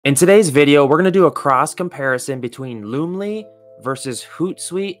In today's video, we're going to do a cross comparison between Loomly versus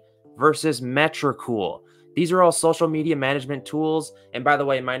Hootsuite versus Metricool. These are all social media management tools. And by the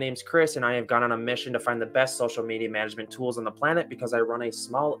way, my name's Chris, and I have gone on a mission to find the best social media management tools on the planet because I run a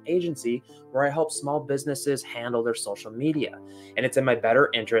small agency where I help small businesses handle their social media. And it's in my better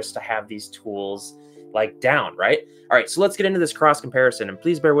interest to have these tools down, right? All right, so let's get into this cross comparison, and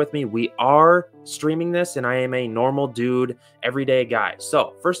please bear with me. We are streaming this, and I am a normal dude, everyday guy.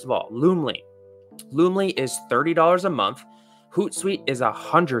 So first of all, Loomly. Loomly is $30 a month. Hootsuite is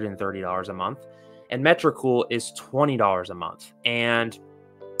 $130 a month, and Metricool is $20 a month. And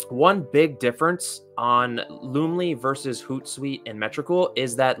one big difference on Loomly versus Hootsuite and Metricool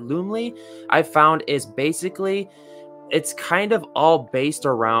is that Loomly, I found, is basically it's kind of all based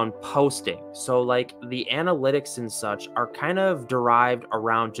around posting. So like the analytics and such are kind of derived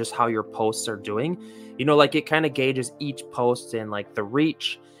around just how your posts are doing. You know, like it kind of gauges each post and like the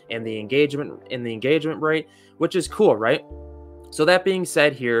reach and the engagement rate, which is cool, right? So that being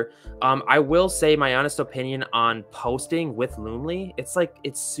said here, I will say my honest opinion on posting with Loomly.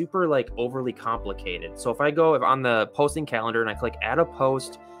 It's super overly complicated. So if I go on the posting calendar and I click add a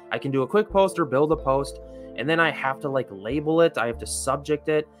post, I can do a quick post or build a post. And then I have to label it, I have to subject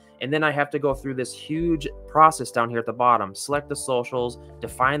it, and then I have to go through this huge process down here at the bottom, select the socials,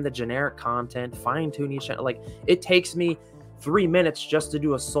 define the generic content, fine tune each channel. It takes me 3 minutes just to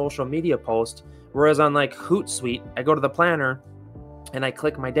do a social media post. Whereas on Hootsuite, I go to the planner and I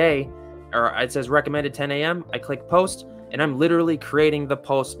click my day, or it says recommended 10 a.m. I click post, and I'm literally creating the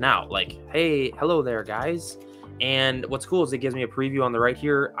post now. Hey, hello there, guys. And what's cool is it gives me a preview on the right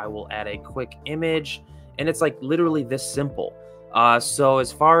here. I will add a quick image. And it's literally this simple. So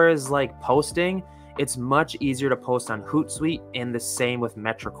as far as posting, it's much easier to post on Hootsuite, and the same with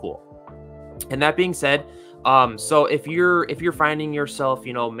Metricool. And that being said, so if you're finding yourself,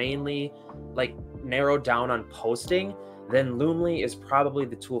 mainly narrowed down on posting, then Loomly is probably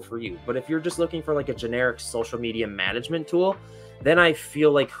the tool for you. But if you're just looking for a generic social media management tool, then I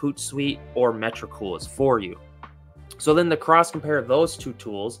feel like Hootsuite or Metricool is for you. So then to cross compare those two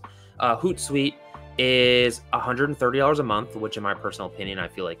tools, Hootsuite is $130 a month, which in my personal opinion, I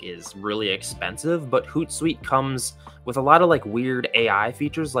feel like is really expensive. But Hootsuite comes with a lot of weird AI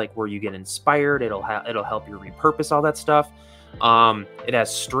features, where you get inspired. It'll help you repurpose all that stuff. It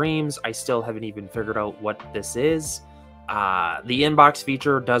has streams. I still haven't even figured out what this is. The inbox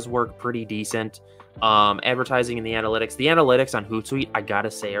feature does work pretty decent. Advertising and the analytics on Hootsuite, I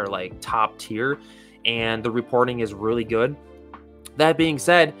gotta say, are top tier, and the reporting is really good. That being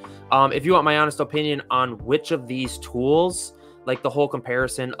said, if you want my honest opinion on which of these tools, the whole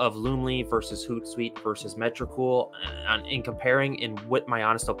comparison of Loomly versus Hootsuite versus Metricool, in comparing in what my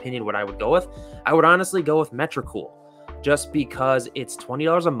honest opinion, what I would go with, I would honestly go with Metricool, just because it's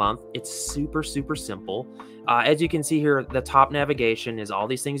 $20 a month. It's super, super simple. As you can see here, the top navigation is all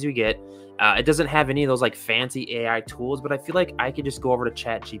these things you get. It doesn't have any of those fancy AI tools, but I feel like I could just go over to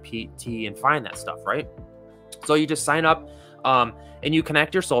ChatGPT and find that stuff, right? So you just sign up. And you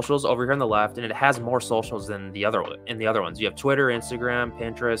connect your socials over here on the left, and it has more socials than the other ones. You have Twitter, Instagram,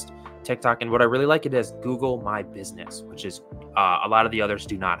 Pinterest, TikTok, and what I really like it is Google My Business, which is a lot of the others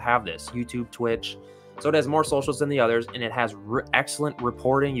do not have this. YouTube, Twitch. So it has more socials than the others, and it has excellent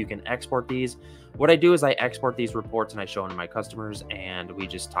reporting. You can export these. What I do is I export these reports and I show them to my customers, and we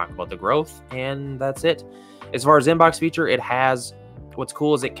just talk about the growth, and that's it. As far as inbox feature, it has, what's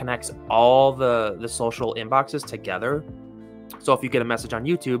cool is it connects all the social inboxes together. So if you get a message on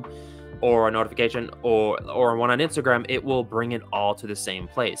YouTube or a notification or one on Instagram, it will bring it all to the same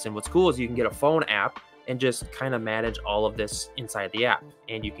place. And what's cool is you can get a phone app and just kind of manage all of this inside the app.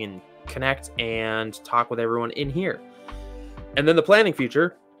 And you can connect and talk with everyone in here. And then the planning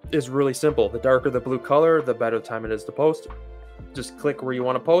feature is really simple. The darker the blue color, the better time it is to post. Just click where you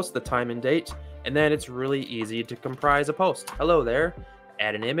want to post, the time and date, and then it's really easy to comprise a post. Hello there.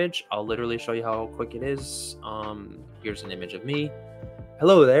 Add an image. I'll literally show you how quick it is. Here's an image of me.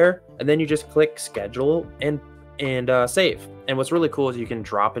 Hello there. And then you just click schedule and save. And what's really cool is you can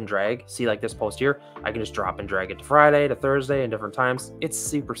drop and drag. See, this post here, I can just drop and drag it to Friday, to Thursday, and different times. It's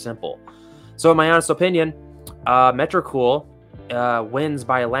super simple. So in my honest opinion, Metricool wins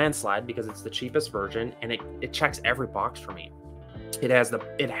by a landslide because it's the cheapest version, and it checks every box for me. It has the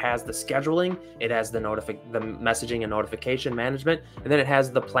scheduling, it has the messaging and notification management, and then it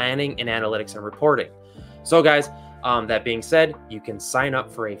has the planning and analytics and reporting. So guys, that being said, you can sign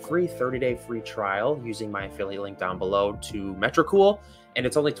up for a free 30-day free trial using my affiliate link down below to Metricool, and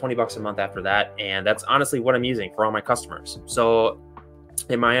it's only $20 a month after that, and that's honestly what I'm using for all my customers. So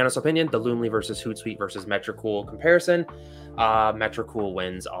in my honest opinion, the Loomly versus Hootsuite versus Metricool comparison, Metricool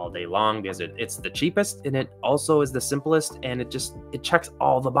wins all day long because it's the cheapest and it also is the simplest, and it checks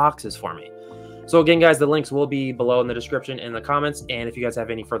all the boxes for me. So again, guys, the links will be below in the description and in the comments. And if you guys have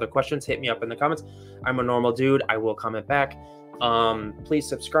any further questions, hit me up in the comments. I'm a normal dude. I will comment back. Please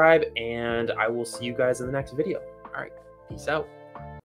subscribe, and I will see you guys in the next video. All right. Peace out.